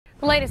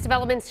The latest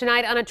developments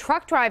tonight on a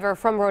truck driver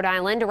from Rhode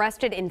Island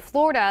arrested in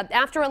Florida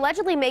after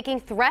allegedly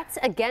making threats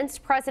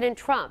against President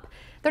Trump.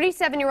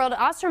 37-year-old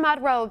Asarmat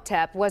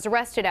Raotep was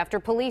arrested after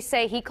police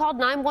say he called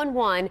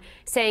 911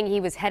 saying he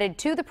was headed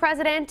to the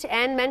president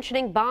and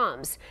mentioning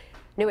bombs.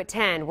 New at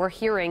 10, we're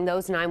hearing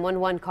those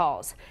 911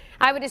 calls.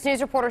 Eyewitness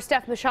News reporter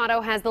Steph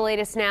Machado has the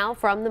latest now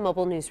from the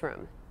mobile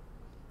newsroom.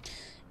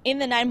 In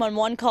the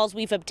 911 calls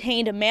we've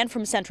obtained, a man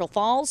from Central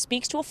Falls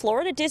speaks to a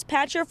Florida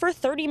dispatcher for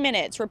 30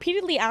 minutes,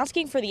 repeatedly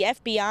asking for the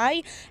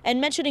FBI and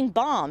mentioning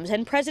bombs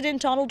and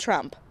President Donald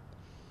Trump.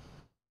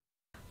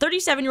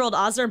 37-year-old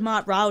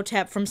Asarmat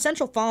Raotep from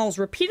Central Falls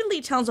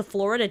repeatedly tells a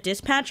Florida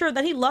dispatcher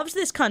that he loves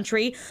this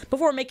country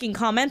before making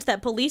comments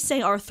that police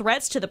say are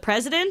threats to the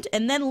president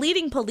and then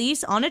leading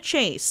police on a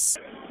chase.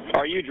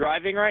 Are you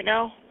driving right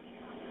now?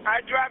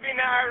 I'm driving in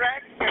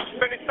Iraq.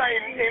 It's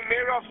in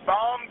mirror of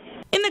bombs.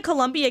 In the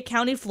Columbia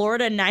County,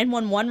 Florida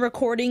 911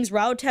 recordings,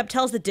 Raotep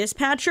tells the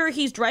dispatcher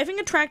he's driving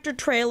a tractor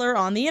trailer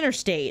on the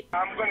interstate.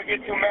 I'm going to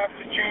get to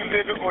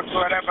Massachusetts or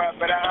whatever,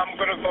 but I'm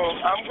going to move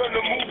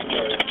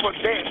for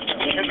this.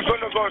 It's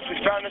going to go to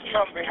Donald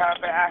Trump if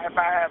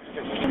I have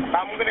to.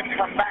 I'm going to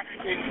come back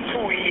in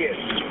 2 years.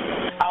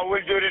 I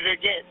will do it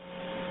again.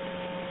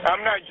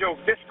 I'm not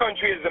joking. This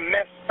country is a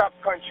messed up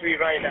country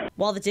right now.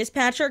 While the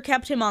dispatcher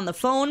kept him on the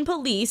phone,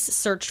 police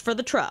searched for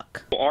the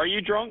truck. Are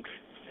you drunk?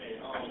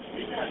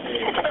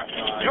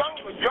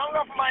 Drunk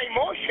off my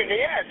emotion,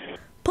 yes.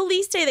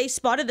 Police say they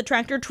spotted the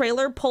tractor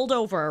trailer pulled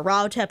over.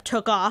 Raotep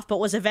took off but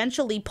was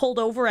eventually pulled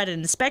over at an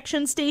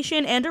inspection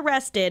station and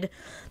arrested.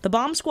 The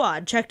bomb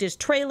squad checked his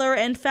trailer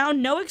and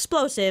found no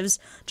explosives,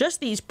 just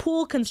these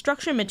pool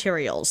construction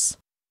materials.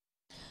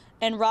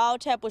 And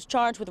Raotep was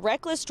charged with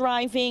reckless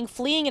driving,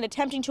 fleeing and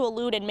attempting to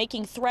elude, and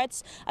making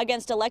threats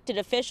against elected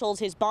officials.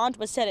 His bond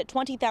was set at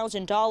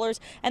 $20,000,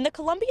 and the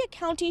Columbia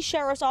County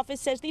Sheriff's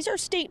Office says these are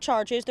state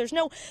charges. There's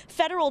no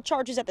federal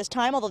charges at this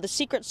time, although the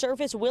Secret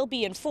Service will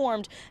be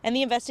informed, and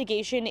the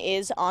investigation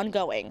is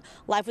ongoing.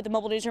 Live with the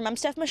Mobile Newsroom, I'm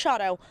Steph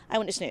Machado,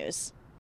 Eyewitness News.